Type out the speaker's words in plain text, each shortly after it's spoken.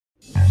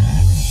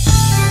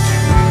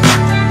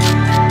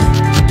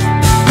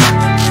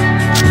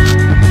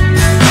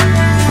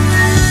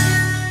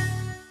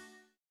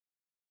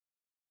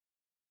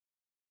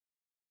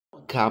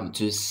Welcome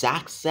to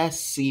Success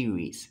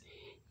Series.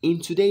 In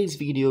today's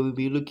video, we'll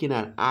be looking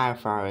at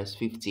IFRS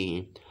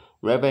 15,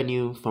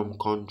 revenue from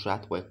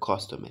contract with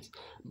customers.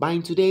 But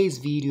in today's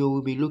video,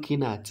 we'll be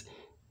looking at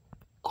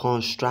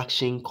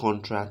construction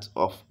contract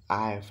of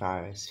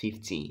IFRS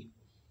 15.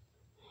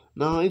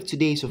 Now, if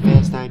today is your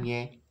first time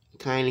here,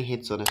 kindly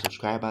hit on the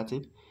subscribe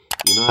button.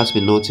 You know how to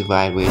be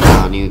notified when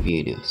our new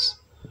videos.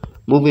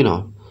 Moving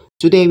on.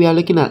 Today we are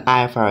looking at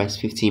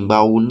IFRS 15,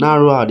 but we'll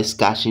narrow our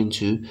discussion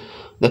to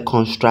the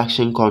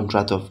construction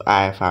contract of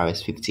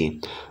IFRS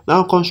 15.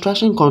 Now,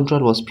 construction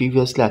contract was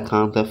previously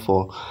accounted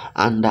for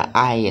under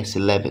IAS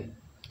 11,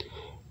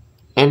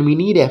 and we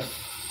need a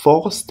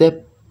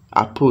four-step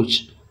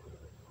approach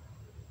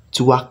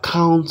to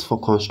account for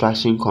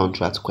construction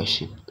contract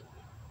question.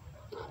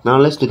 Now,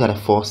 let's look at a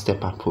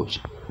four-step approach.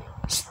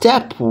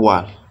 Step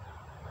 1,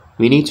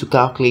 we need to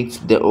calculate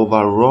the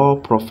overall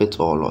profit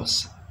or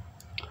loss.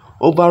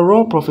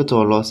 Overall profit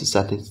or loss is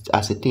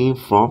ascertained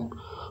from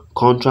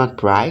contract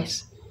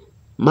price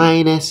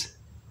minus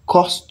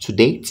cost to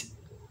date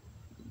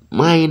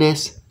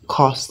minus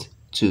cost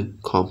to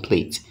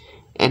complete,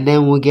 and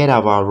then we'll get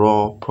our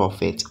raw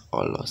profit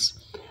or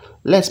loss.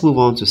 Let's move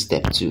on to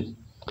step 2.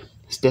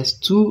 Step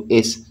 2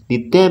 is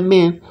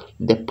determine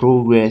the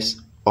progress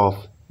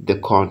of the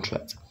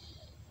contract.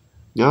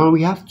 Now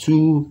we have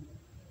two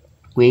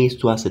ways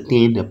to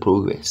ascertain the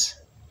progress.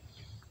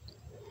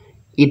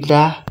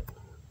 Either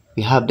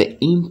we have the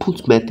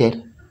input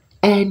method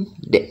and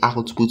the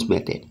output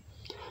method.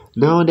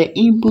 Now the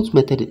input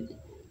method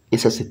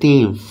is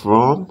ascertained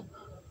from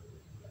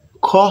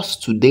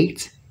cost to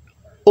date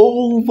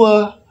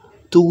over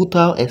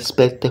total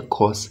expected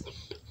cost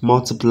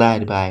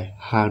multiplied by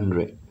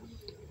 100.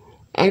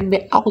 And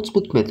the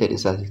output method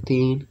is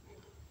ascertained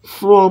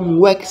from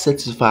work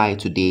certified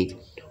to date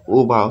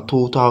over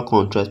total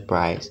contract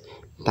price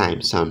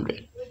times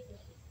 100.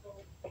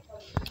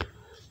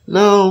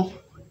 Now,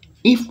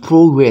 if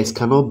progress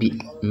cannot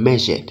be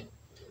measured,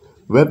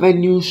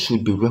 revenue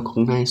should be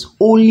recognized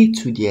only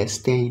to the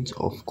extent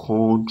of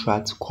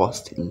contract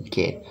cost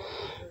incurred.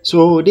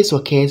 So this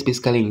occurs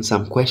basically in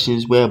some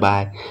questions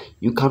whereby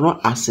you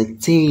cannot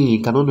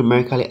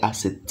numerically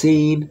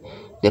ascertain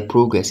the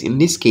progress. In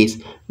this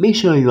case, make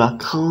sure you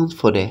account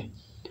for the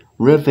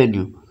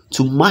revenue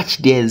to match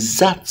the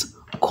exact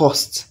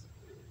cost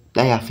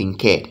that you have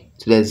incurred,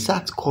 to the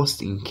exact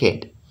cost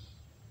incurred.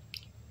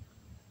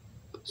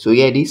 So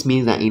yeah, this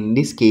means that in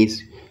this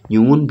case,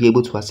 you won't be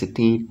able to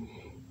ascertain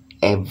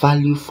a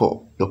value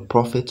for your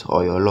profit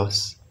or your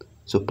loss.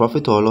 So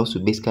profit or loss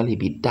will basically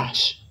be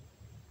dash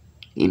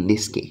in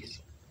this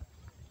case.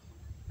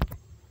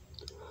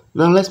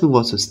 Now let's move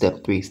on to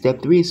step 3.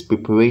 Step 3 is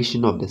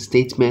preparation of the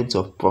statement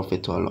of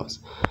profit or loss.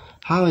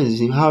 How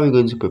are we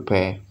going to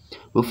prepare?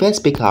 We'll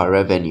first pick our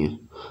revenue.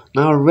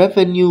 Now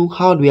revenue,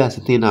 how do we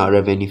ascertain our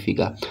revenue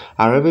figure?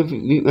 Our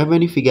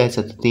revenue figure is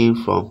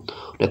ascertained from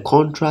the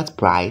contract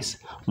price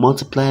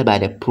multiplied by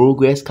the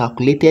progress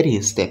calculated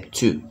in step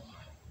 2.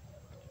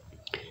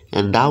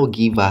 And that will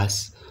give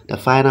us, the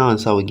final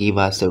answer will give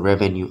us the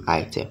revenue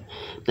item.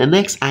 The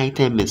next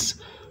item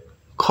is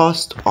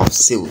cost of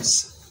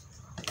sales.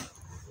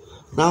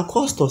 Now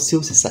cost of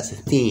sales is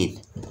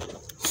ascertained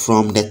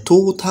from the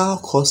total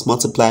cost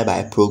multiplied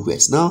by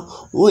progress.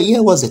 Now,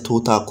 here was the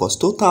total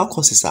cost. Total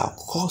cost is our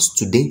cost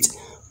to date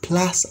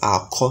plus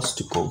our cost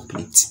to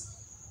complete.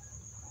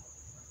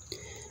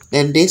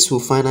 Then this will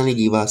finally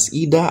give us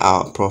either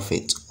our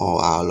profit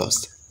or our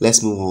loss.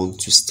 Let's move on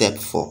to step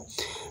 4.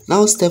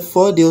 Now step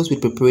 4 deals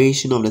with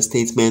preparation of the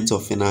statement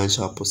of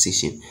financial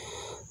position.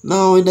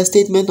 Now in the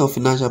statement of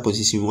financial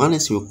position, one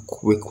is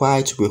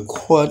required to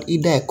record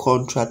either a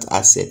contract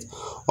asset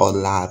or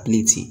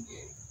liability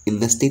in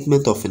the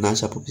statement of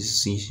financial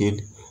position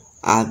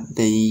at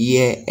the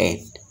year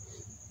end.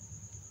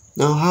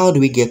 Now how do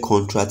we get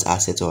contract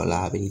asset or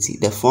liability?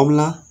 The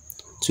formula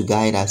to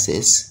guide us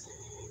is,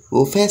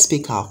 we'll first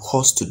pick our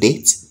cost to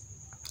date,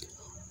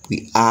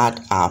 we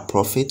add our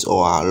profit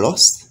or our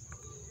loss,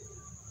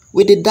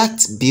 we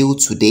deduct bill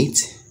to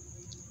date,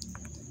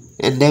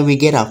 and then we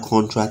get our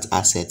contract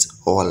asset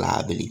or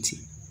liability.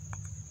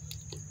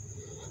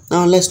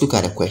 Now let's look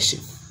at the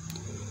question.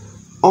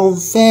 On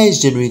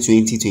 1st January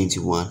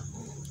 2021,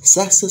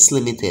 Success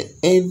Limited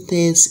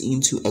enters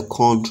into a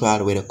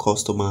contract with a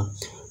customer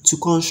to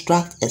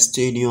construct a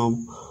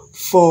stadium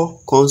for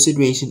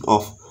consideration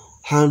of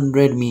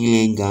 100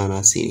 million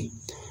Ghana cedi.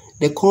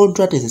 The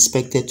contract is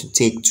expected to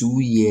take 2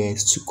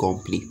 years to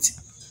complete.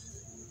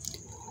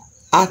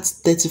 At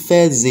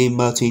 31st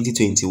December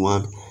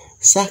 2021,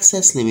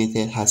 Success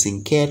Limited has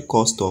incurred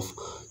cost of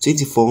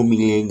 24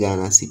 million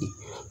Ghana cedi.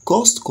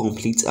 Cost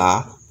complete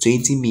are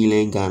 20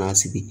 million Ghana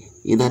cedi.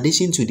 In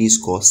addition to this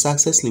cost,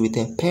 Success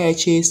Limited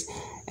purchased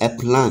a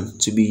plant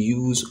to be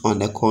used on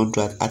the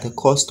contract at a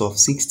cost of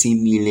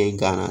 16 million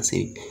Ghana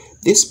cedi.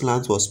 This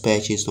plant was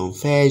purchased on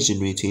 1st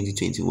January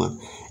 2021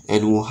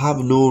 and will have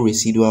no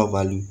residual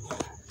value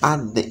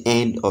at the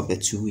end of the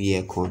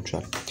 2-year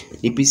contract.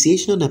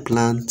 Depreciation on the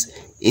plant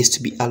is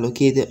to be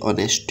allocated on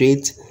a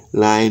straight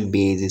line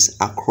basis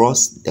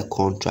across the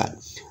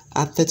contract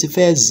At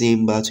 31st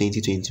December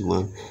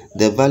 2021,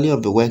 the value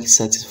of the work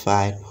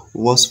certified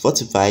was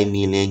 45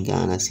 million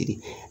Ghana cedi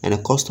and the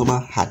customer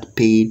had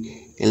paid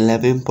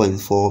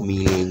 11.4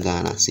 million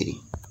Ghana cedi.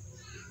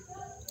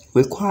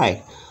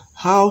 Required.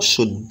 How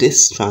should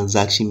this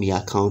transaction be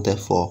accounted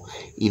for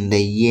in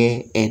the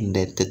year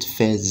ended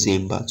 31st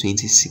December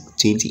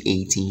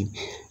 2018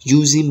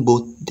 using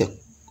both the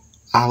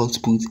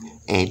output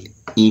and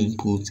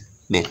input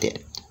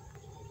method?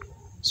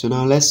 So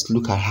now let's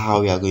look at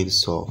how we are going to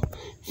solve.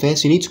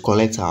 First, we need to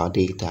collect our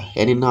data,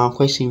 and in our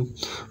question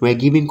we're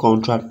given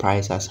contract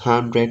price as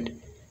 100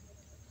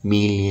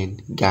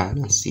 million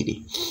Ghana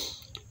cedi,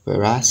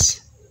 whereas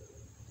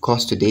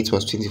cost to date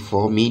was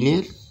 24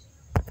 million,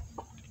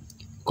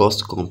 cost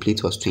to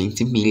complete was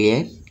 20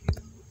 million,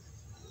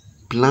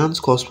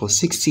 planned cost was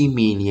 60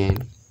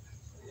 million,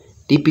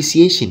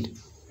 depreciation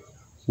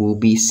will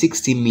be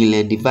 60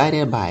 million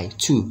divided by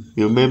 2.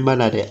 Remember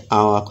that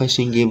our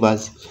question gave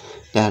us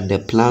that the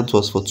plant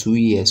was for 2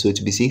 years, so it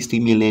will be 60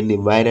 million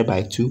divided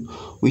by 2,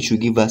 which will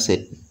give us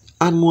an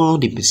annual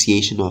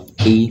depreciation of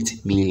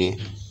 8 million.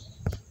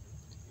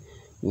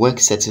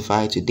 Work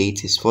certified to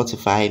date is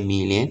 45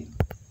 million.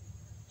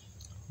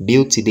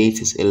 Built to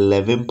date is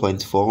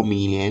 11.4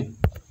 million.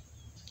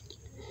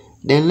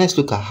 Then let's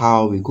look at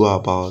how we go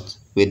about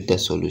with the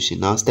solution.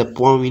 Now, step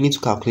 1, we need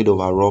to calculate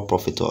overall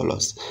profit or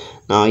loss.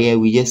 Now here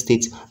we just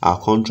state our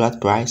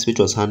contract price, which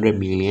was 100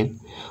 million.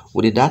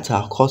 We deduct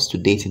our cost to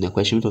date in the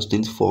question, which was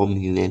 24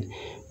 million.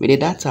 We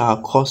deduct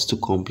our cost to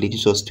complete,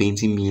 which was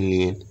 20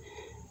 million.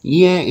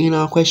 Here in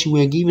our question,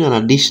 we are given an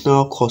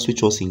additional cost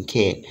which was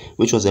incurred,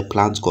 which was a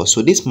planned cost.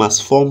 So this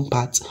must form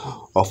part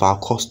of our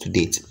cost to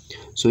date.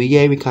 So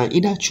here we can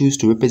either choose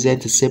to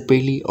represent it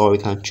separately, or we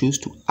can choose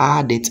to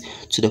add it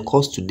to the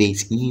cost to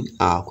date in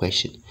our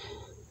question.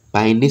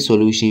 But in this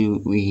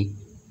solution, we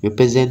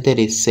represented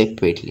it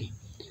separately.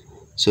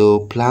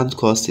 So planned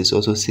cost is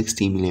also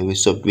 60 million. We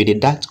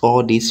deduct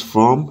all this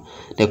from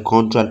the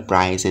contract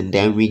price, and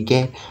then we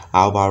get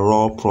our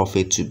overall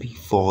profit to be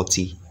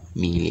 40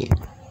 million.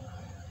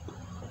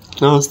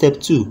 Now, step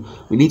 2,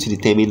 we need to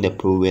determine the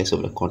progress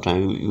of the contract.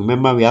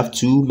 Remember, we have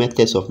two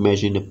methods of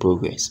measuring the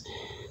progress.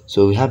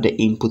 So we have the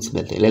input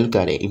method. Let's look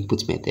at the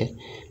input method.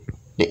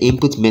 The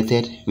input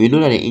method, we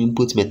know that the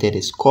input method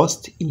is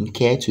cost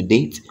incurred to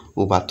date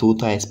over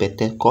total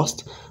expected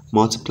cost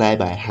multiplied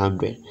by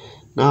 100.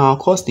 Now, our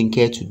cost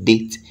incurred to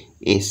date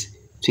is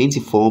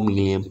 24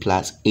 million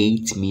plus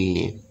 8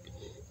 million.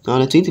 Now,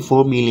 the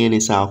 24 million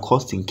is our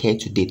cost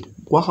incurred to date,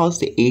 whilst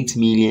the 8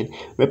 million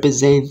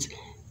represents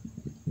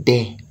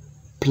the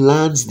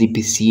planned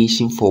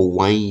depreciation for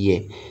 1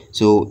 year.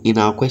 So in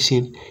our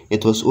question,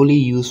 it was only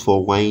used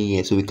for 1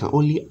 year, so we can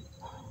only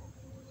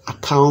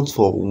account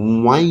for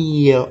 1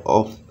 year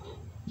of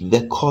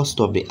the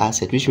cost of the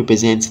asset, which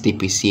represents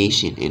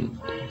depreciation. In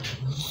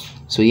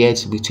so here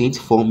it will be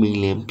 24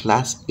 million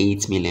plus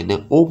 8 million,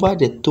 then over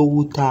the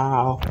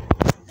total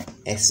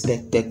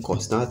expected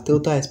cost. Now,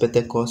 total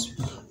expected cost,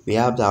 we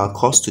have our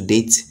cost to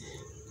date,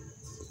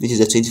 which is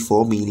the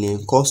 24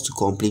 million, cost to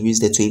complete, which is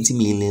the 20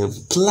 million,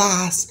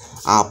 plus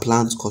our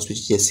planned cost, which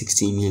is the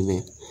 16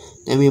 million.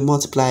 Then we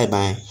multiply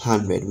by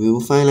 100. We will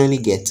finally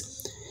get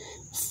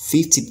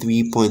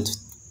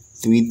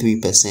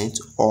 53.33%,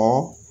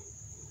 or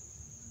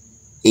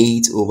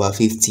 8 over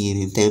 15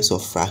 in terms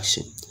of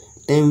fraction.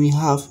 Then we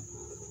have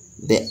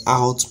the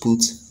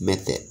output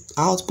method.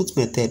 Output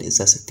method is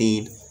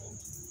ascertained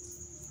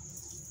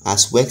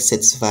as work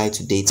certified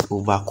to date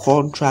over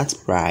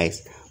contract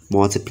price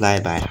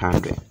multiplied by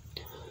 100.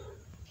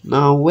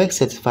 Now, work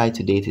certified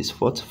to date is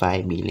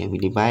 45 million. We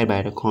divide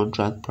by the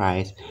contract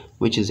price,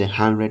 which is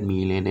 100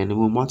 million, and we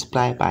will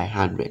multiply by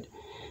 100.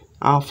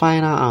 Our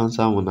final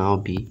answer will now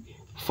be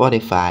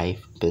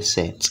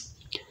 45%.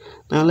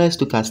 Now, let's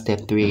look at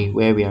step 3,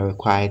 where we are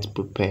required to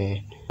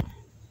prepare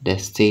the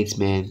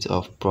statement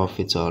of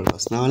profit or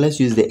loss. Now,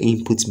 let's use the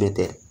input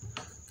method.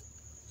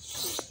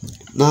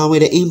 Now,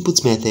 with the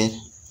input method,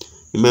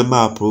 remember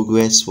our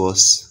progress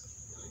was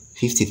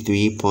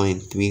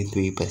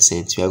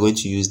 53.33%. We are going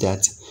to use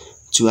that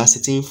to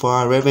ascertain for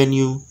our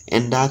revenue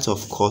and that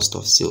of cost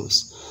of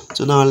sales.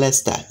 So now let's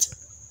start.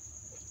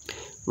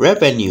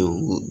 Revenue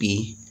will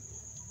be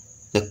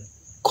the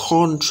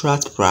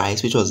contract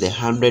price, which was the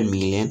 100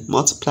 million,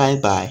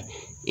 multiplied by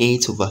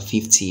 8 over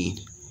 15,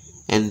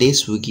 and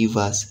this will give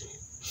us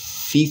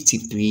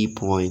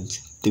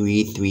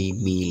 53.33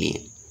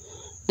 million.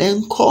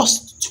 Then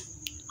cost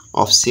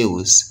of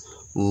sales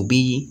will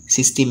be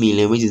 60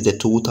 million, which is the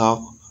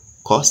total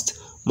cost,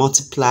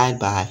 multiplied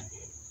by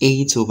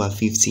 8 over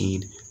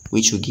 15,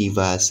 which will give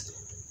us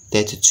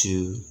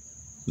 32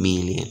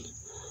 million.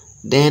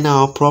 Then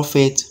our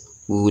profit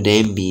will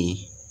then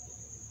be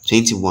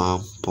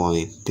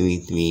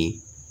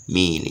 21.33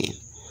 million.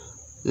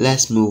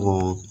 Let's move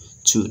on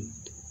to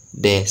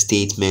the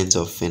statement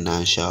of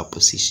financial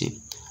position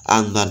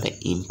under the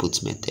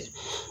input method.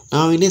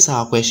 Now, in this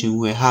our question,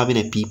 we're having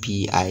a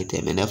PPE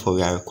item, and therefore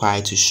we are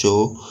required to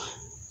show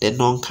the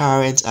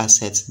non-current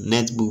asset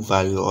net book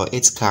value or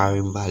its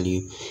carrying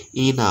value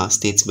in our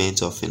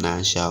statement of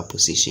financial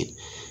position.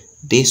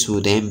 This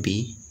will then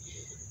be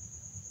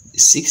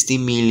 60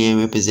 million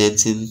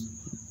representing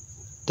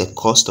the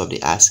cost of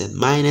the asset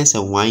minus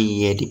a 1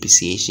 year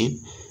depreciation,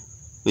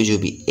 which will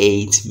be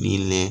 8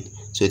 million.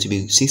 So it will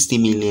be 60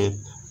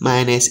 million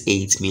minus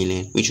 8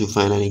 million, which will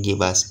finally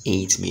give us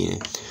 8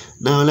 million.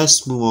 Now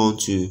let's move on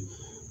to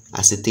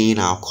ascertain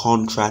our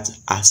contract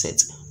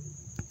asset.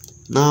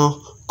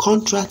 Now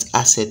contract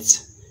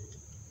assets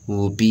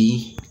will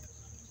be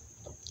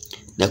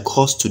the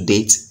cost to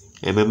date.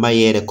 Remember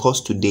here the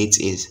cost to date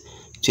is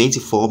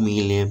 24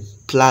 million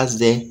plus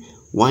the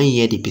 1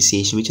 year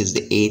depreciation, which is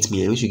the 8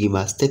 million, which will give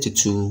us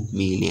 32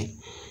 million.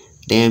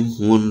 Then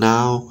we'll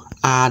now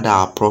add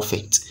our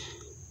profit.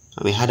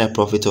 We had a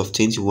profit of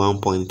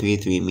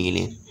 21.33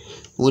 million.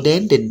 We'll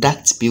then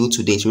deduct bill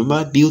to date.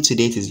 Remember, bill to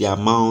date is the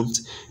amount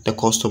the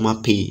customer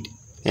paid,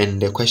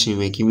 and the question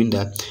we were given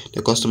that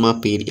the customer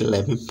paid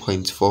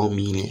 11.4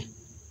 million.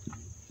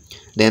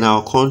 Then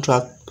our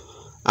contract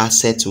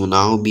asset will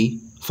now be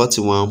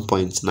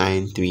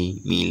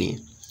 41.93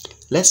 million.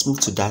 Let's move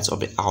to that of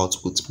the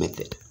output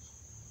method.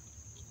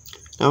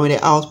 Now with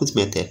the output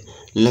method,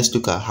 let's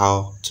look at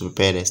how to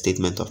prepare the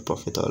statement of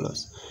profit or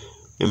loss.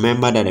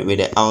 Remember that with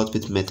the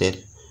output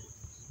method,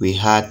 we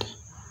had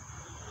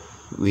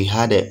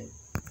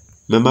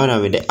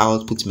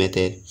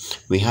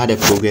a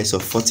progress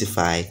of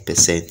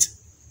 45%.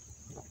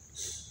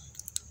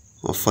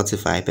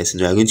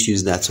 We are going to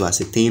use that to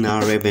ascertain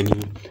our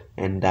revenue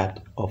and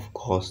that of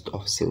cost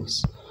of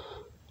sales.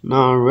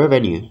 Now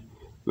revenue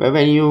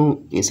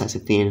is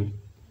ascertained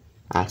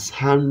as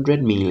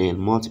 100 million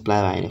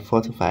multiplied by the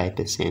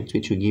 45%,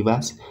 which will give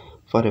us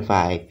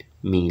 45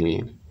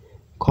 million.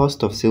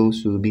 Cost of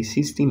sales will be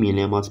 60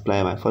 million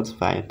multiplied by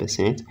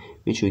 45%,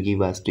 which will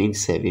give us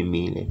 27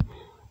 million.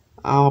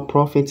 Our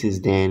profit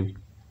is then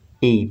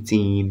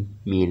 18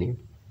 million.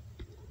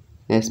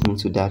 Let's move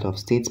to that of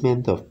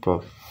statement of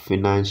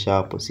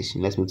financial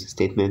position. Let's move to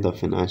statement of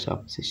financial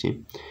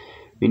position.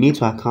 We need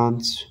to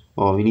account,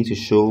 or we need to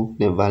show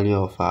the value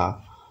of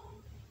our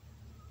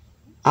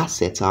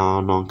assets,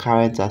 our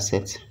non-current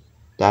assets.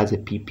 That's a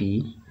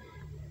PPE.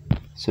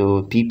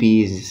 So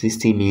PPE is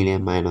 60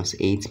 million minus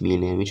 8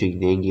 million, which will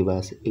then give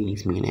us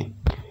 8 million.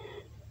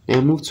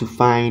 Then move to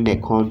find the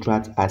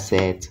contract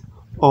asset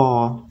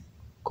or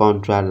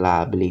contract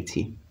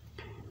liability,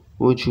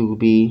 which will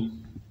be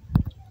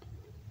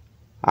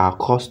our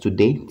cost to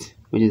date,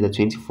 which is the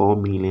 24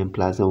 million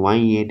plus the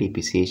 1 year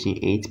depreciation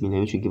 8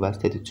 million, which will give us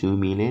 32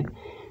 million.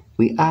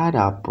 We add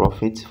our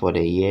profit for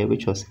the year,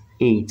 which was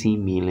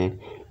 18 million.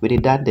 We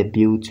deduct the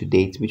bill to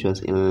date, which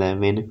was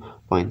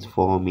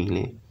 11.4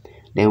 million.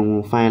 Then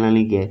we'll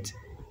finally get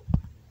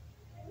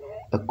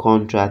a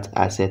contract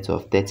asset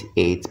of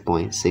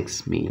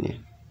 38.6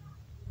 million.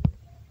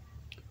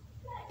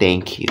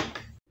 Thank you.